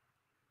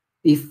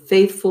 Be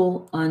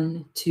faithful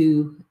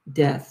unto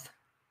death.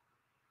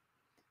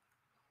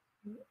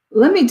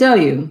 Let me tell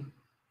you,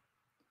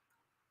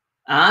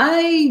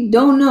 I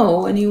don't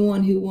know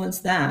anyone who wants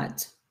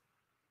that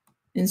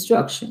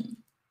instruction.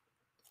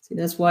 See,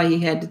 that's why he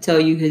had to tell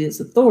you his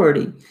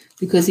authority,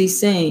 because he's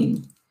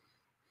saying,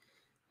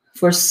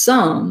 for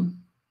some,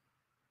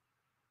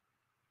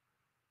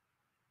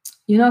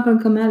 you're not going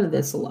to come out of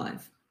this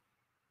alive.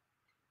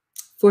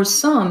 For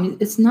some,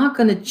 it's not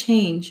going to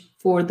change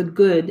for the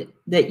good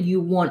that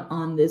you want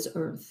on this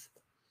earth.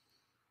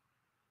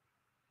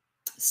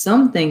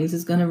 Some things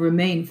is going to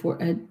remain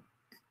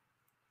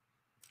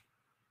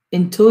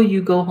until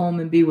you go home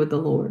and be with the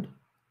Lord.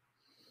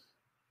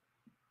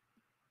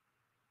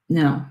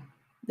 Now,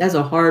 that's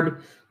a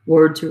hard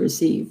word to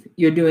receive.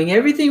 You're doing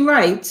everything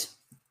right.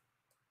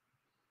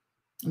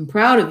 I'm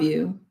proud of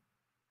you.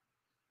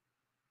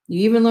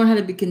 You even learn how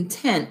to be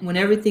content when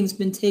everything's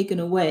been taken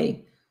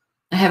away.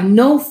 I have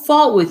no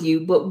fault with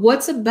you, but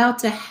what's about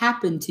to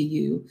happen to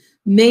you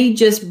may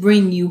just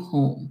bring you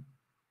home.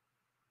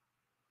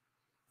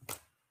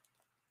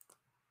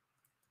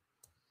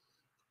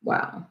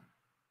 Wow.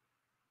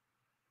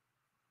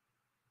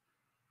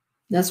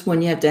 That's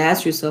when you have to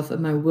ask yourself,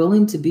 am I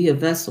willing to be a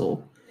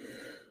vessel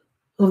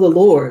of the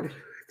Lord?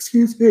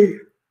 Excuse me.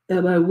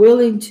 Am I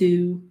willing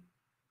to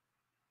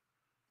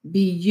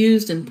be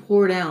used and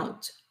poured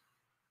out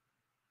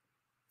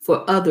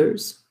for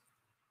others,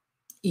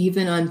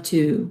 even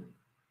unto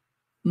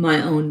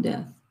my own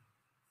death?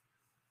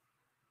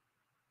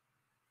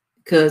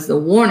 Because the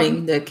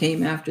warning that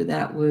came after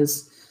that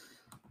was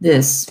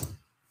this: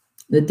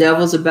 the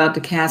devil's about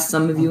to cast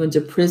some of you into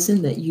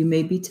prison that you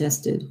may be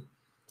tested,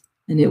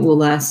 and it will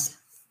last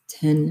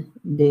 10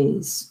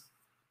 days.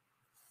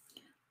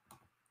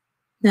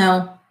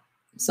 Now,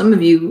 some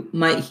of you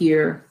might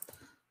hear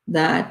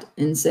that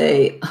and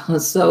say,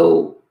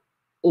 so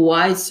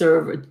why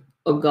serve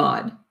a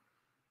God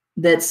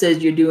that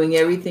says you're doing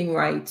everything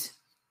right?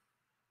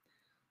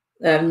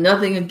 I have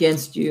nothing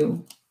against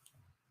you,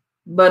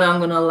 but I'm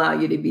going to allow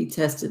you to be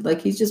tested.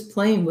 Like he's just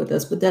playing with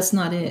us, but that's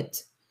not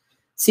it.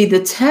 See,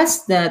 the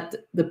test that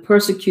the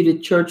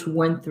persecuted church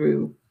went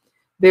through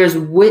bears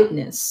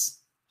witness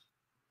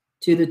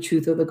to the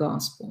truth of the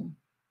gospel.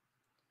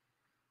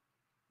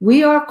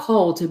 We are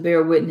called to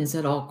bear witness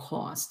at all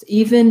costs,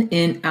 even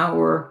in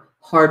our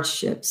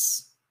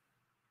hardships.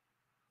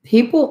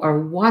 People are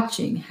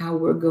watching how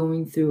we're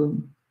going through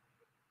them.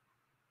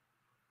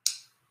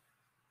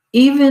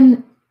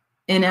 Even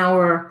in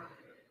our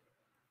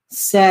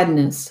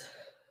sadness,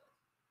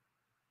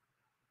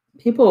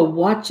 people are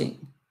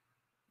watching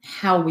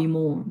how we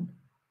mourn.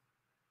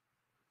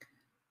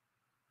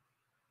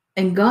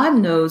 And God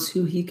knows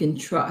who he can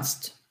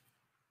trust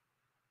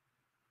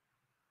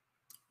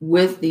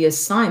with the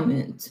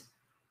assignment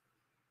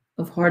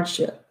of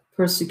hardship,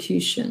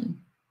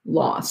 persecution,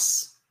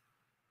 loss.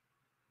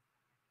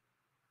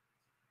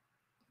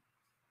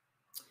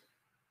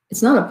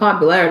 It's not a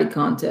popularity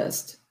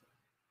contest.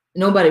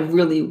 Nobody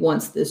really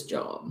wants this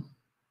job,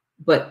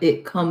 but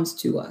it comes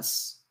to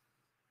us.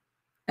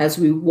 As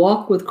we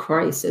walk with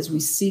Christ, as we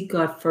seek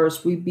God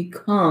first, we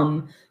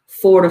become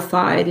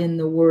fortified in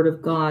the Word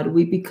of God.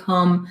 We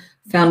become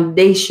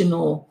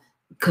foundational,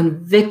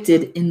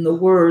 convicted in the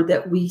Word,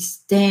 that we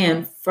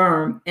stand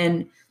firm.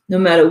 And no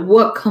matter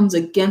what comes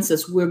against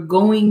us, we're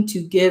going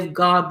to give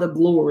God the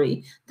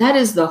glory. That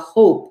is the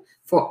hope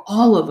for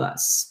all of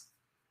us.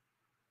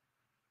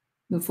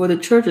 But for the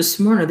church of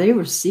Smyrna, they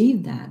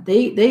received that.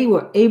 They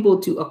were able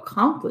to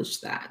accomplish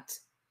that.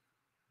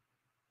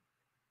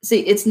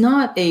 See, it's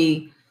not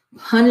a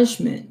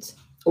punishment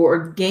or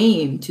a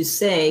game to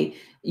say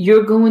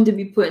you're going to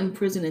be put in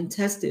prison and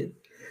tested.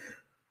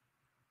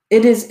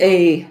 It is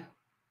a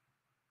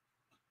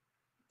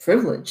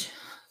privilege.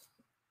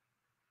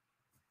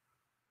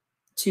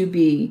 to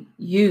be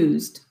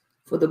used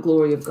for the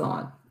glory of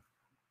God.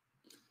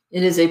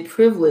 It is a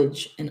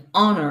privilege and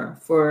honor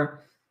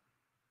for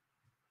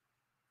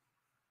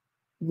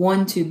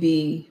one to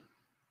be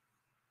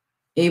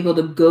able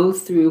to go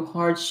through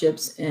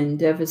hardships and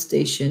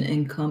devastation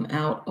and come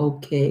out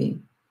okay,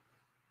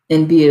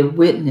 and be a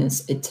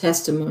witness, a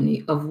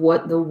testimony of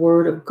what the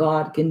Word of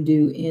God can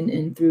do in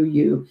and through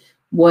you.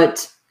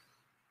 What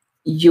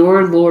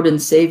your Lord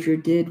and Savior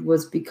did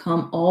was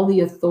become all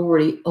the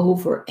authority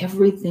over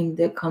everything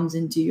that comes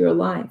into your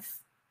life.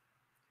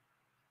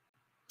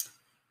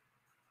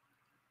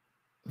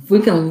 If we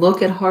can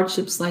look at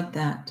hardships like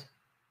that,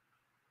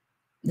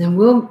 then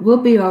we'll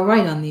be all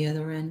right on the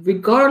other end,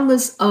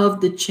 regardless of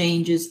the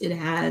changes it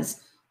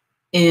has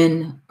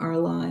in our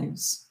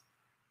lives.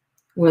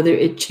 Whether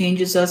it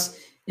changes us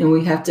and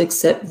we have to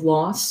accept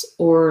loss,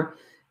 or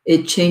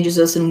it changes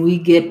us and we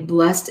get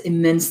blessed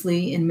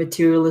immensely in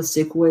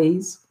materialistic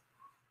ways,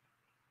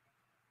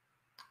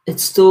 it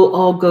still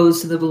all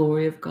goes to the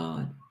glory of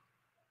God.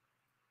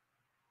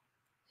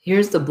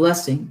 Here's the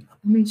blessing.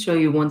 Let me show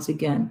you once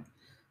again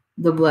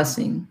the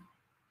blessing.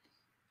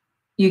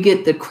 You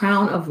get the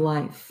crown of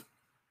life.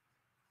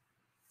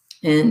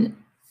 And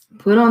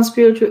put on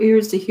spiritual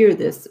ears to hear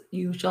this.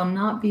 You shall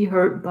not be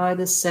hurt by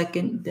the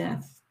second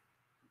death.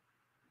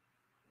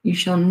 You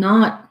shall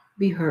not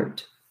be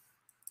hurt.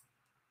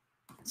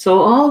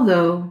 So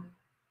although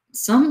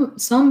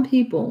some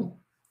people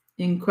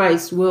in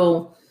Christ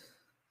will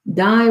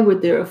die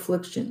with their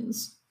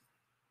afflictions,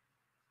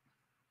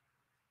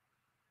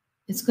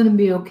 it's going to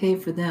be okay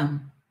for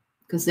them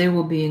because they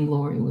will be in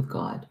glory with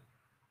God.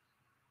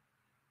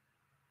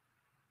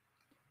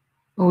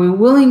 Are we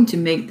willing to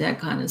make that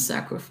kind of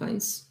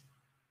sacrifice?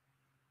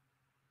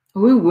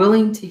 Are we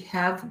willing to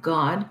have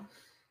God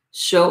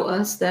show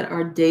us that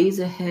our days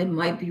ahead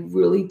might be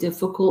really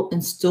difficult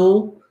and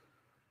still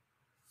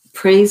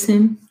praise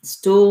Him,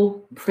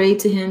 still pray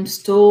to Him,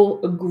 still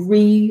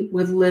agree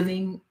with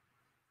living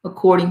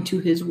according to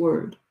His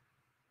word?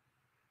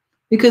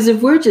 Because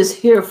if we're just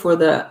here for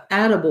the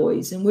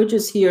attaboys and we're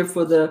just here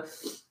for the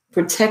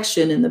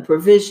protection and the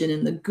provision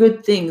and the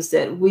good things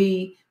that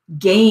we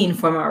gain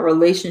from our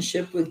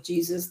relationship with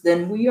Jesus,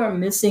 then we are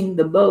missing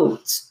the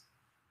boat.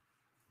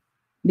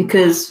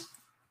 Because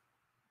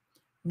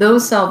though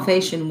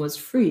salvation was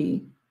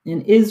free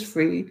and is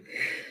free,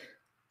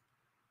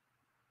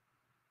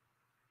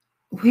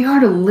 we are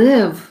to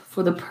live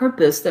for the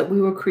purpose that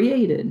we were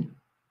created.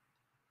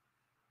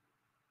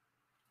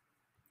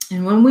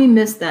 And when we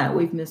miss that,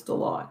 we've missed a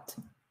lot.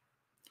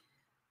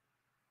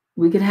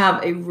 We could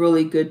have a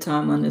really good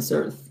time on this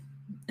earth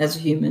as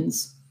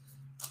humans.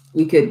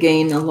 We could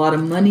gain a lot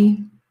of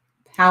money,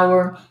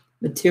 power,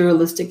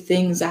 materialistic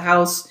things, a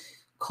house,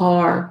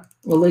 car,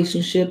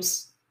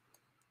 relationships.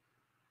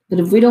 But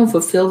if we don't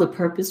fulfill the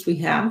purpose we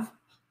have,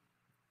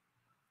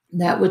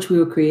 that which we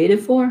were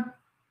created for,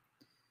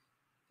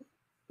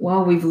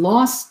 well, we've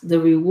lost the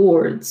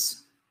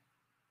rewards.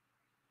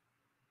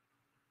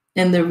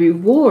 And the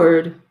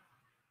reward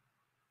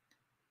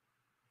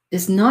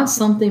is not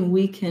something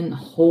we can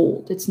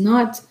hold. It's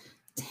not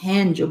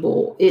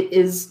tangible.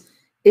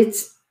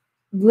 It's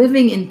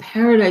living in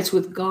paradise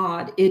with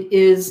God. It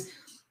is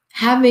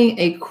having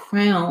a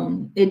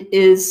crown. It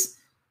is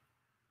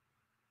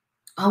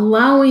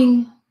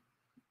allowing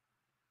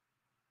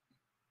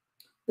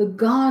the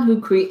God who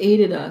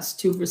created us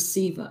to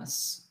receive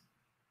us.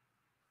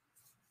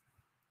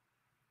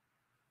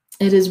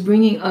 It is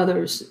bringing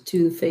others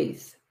to the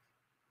faith.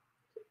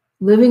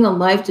 Living a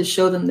life to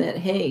show them that,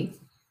 hey,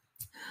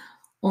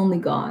 only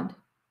God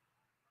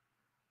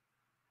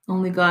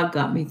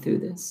got me through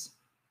this.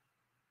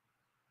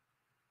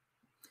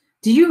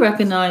 Do you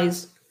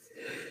recognize,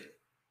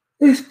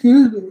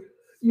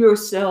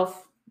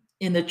 yourself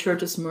in the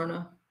church of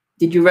Smyrna?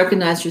 Did you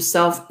recognize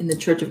yourself in the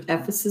church of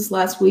Ephesus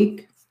last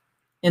week?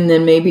 And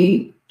then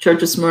maybe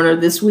church of Smyrna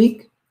this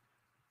week?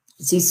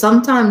 See,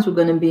 sometimes we're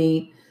going to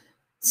be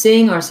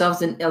seeing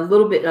ourselves in a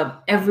little bit of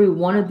every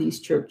one of these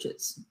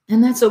churches,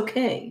 and that's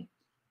okay.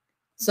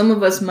 Some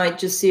of us might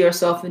just see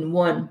ourselves in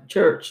one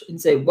church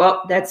and say,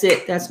 well, that's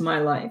it. That's my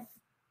life.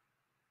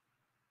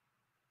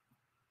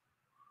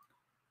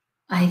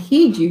 I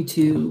heed you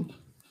to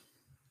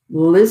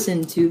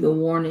listen to the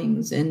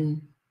warnings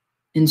and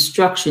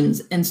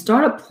instructions and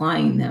start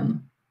applying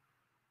them.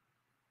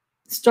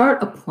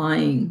 Start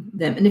applying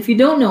them. And if you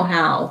don't know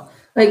how,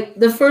 like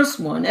the first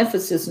one,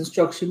 Ephesus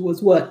instruction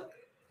was what?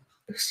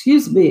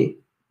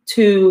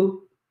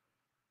 To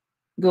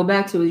go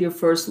back to your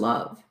first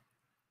love.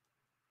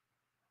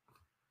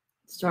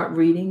 Start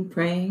reading,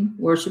 praying,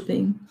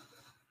 worshiping,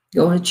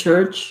 going to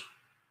church.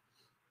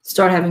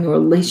 Start having a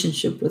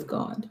relationship with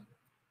God.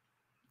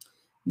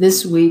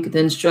 This week, the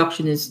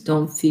instruction is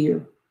don't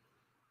fear.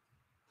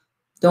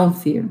 Don't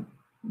fear.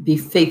 Be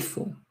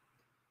faithful.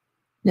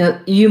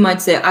 Now, you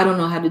might say, I don't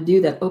know how to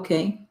do that.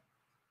 Okay.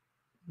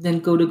 Then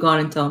go to God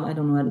and tell him, I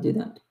don't know how to do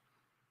that.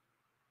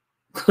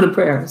 Go to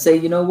prayer. Say,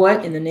 you know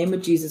what? In the name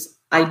of Jesus,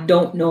 I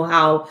don't know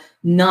how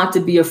not to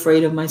be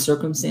afraid of my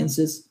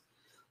circumstances.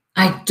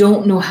 I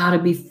don't know how to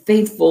be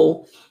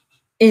faithful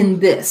in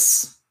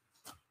this,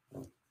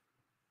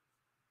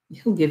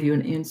 he'll give you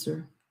an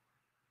answer.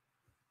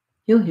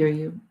 He'll hear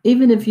you,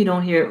 even if you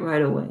don't hear it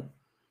right away.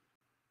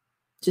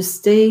 Just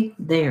stay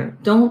there.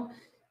 Don't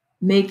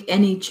make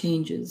any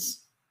changes.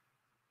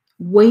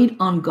 Wait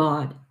on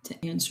God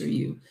to answer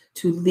you,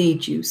 to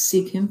lead you.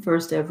 Seek him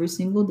first every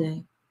single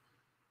day.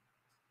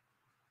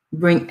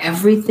 Bring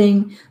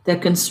everything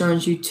that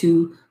concerns you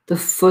to the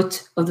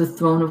foot of the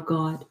throne of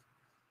God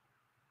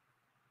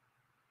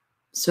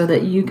so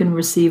that you can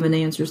receive an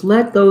answer.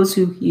 Let those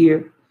who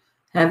hear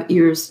have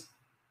ears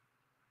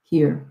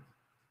hear.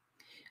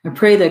 I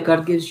pray that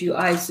God gives you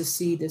eyes to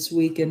see this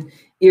week and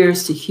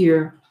ears to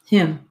hear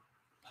him,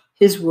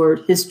 his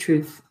word, his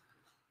truth.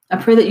 I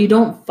pray that you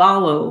don't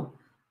follow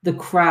the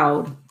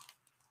crowd,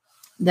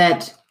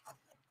 that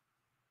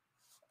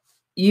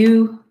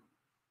you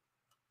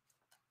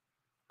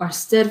are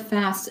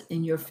steadfast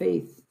in your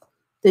faith,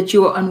 that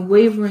you are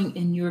unwavering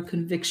in your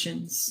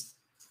convictions.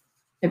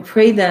 I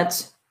pray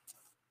that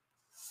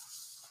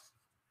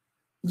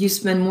you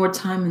spend more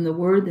time in the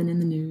word than in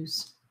the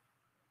news,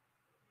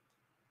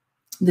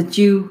 that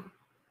you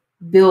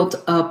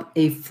build up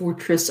a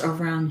fortress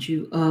around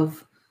you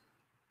of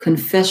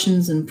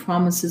confessions and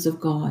promises of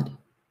God.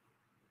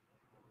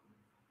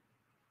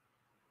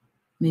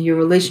 May your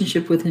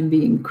relationship with him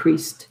be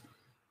increased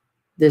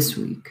this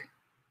week.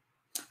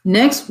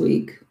 Next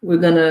week, we're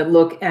going to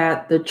look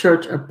at the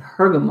church of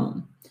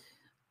Pergamum.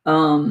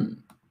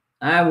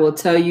 I will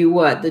tell you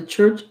what, the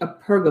church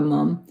of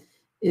Pergamum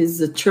is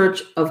the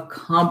church of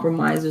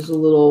compromise. There's a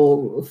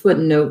little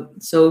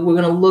footnote. So we're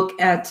going to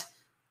look at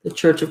the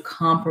church of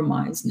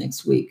compromise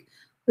next week.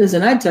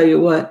 Listen, I tell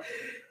you what,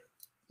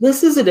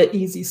 this isn't an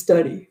easy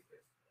study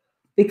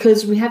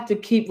because we have to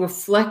keep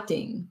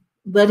reflecting,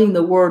 letting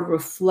the word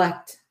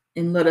reflect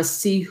and let us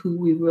see who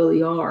we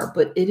really are.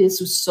 But it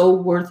is so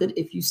worth it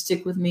if you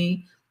stick with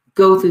me,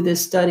 go through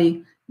this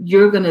study.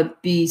 You're going to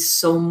be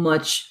so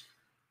much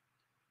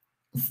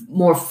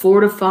more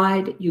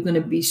fortified. You're going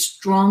to be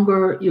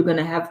stronger. You're going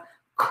to have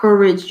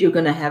courage. You're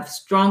going to have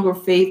stronger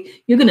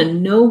faith. You're going to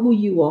know who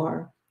you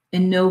are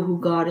and know who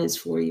God is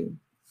for you.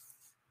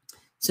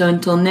 So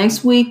until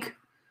next week,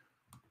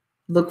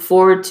 look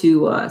forward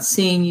to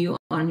seeing you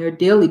on your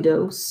daily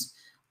dose.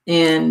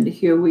 And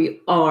here we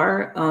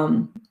are.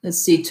 Let's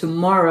see,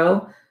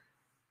 tomorrow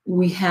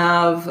we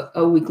have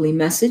a weekly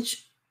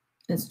message.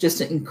 It's just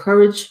to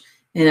encourage,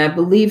 and I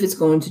believe it's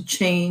going to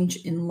change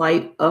in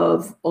light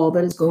of all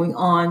that is going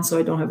on. So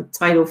I don't have a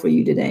title for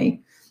you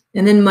today.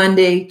 And then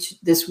Monday,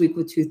 this week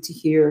with Truth to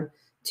Hear.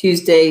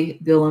 Tuesday,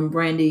 Bill and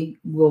Brandy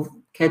will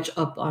catch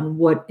up on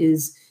what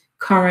is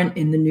current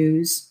in the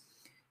news.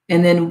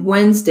 And then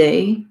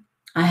Wednesday,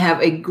 I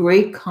have a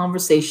great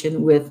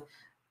conversation with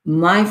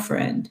my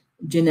friend,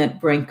 Jeanette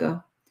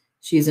Branca.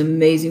 She's an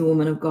amazing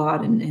woman of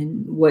God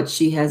and what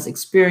she has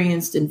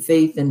experienced in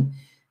faith, and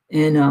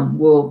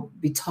we'll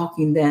be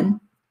talking then.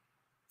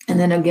 And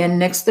then again,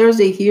 next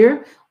Thursday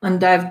here on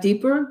Dive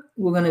Deeper,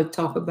 we're going to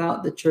talk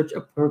about the church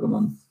of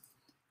Pergamum.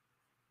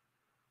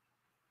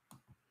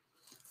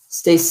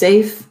 Stay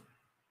safe.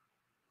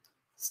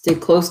 Stay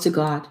close to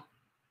God.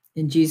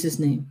 In Jesus'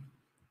 name.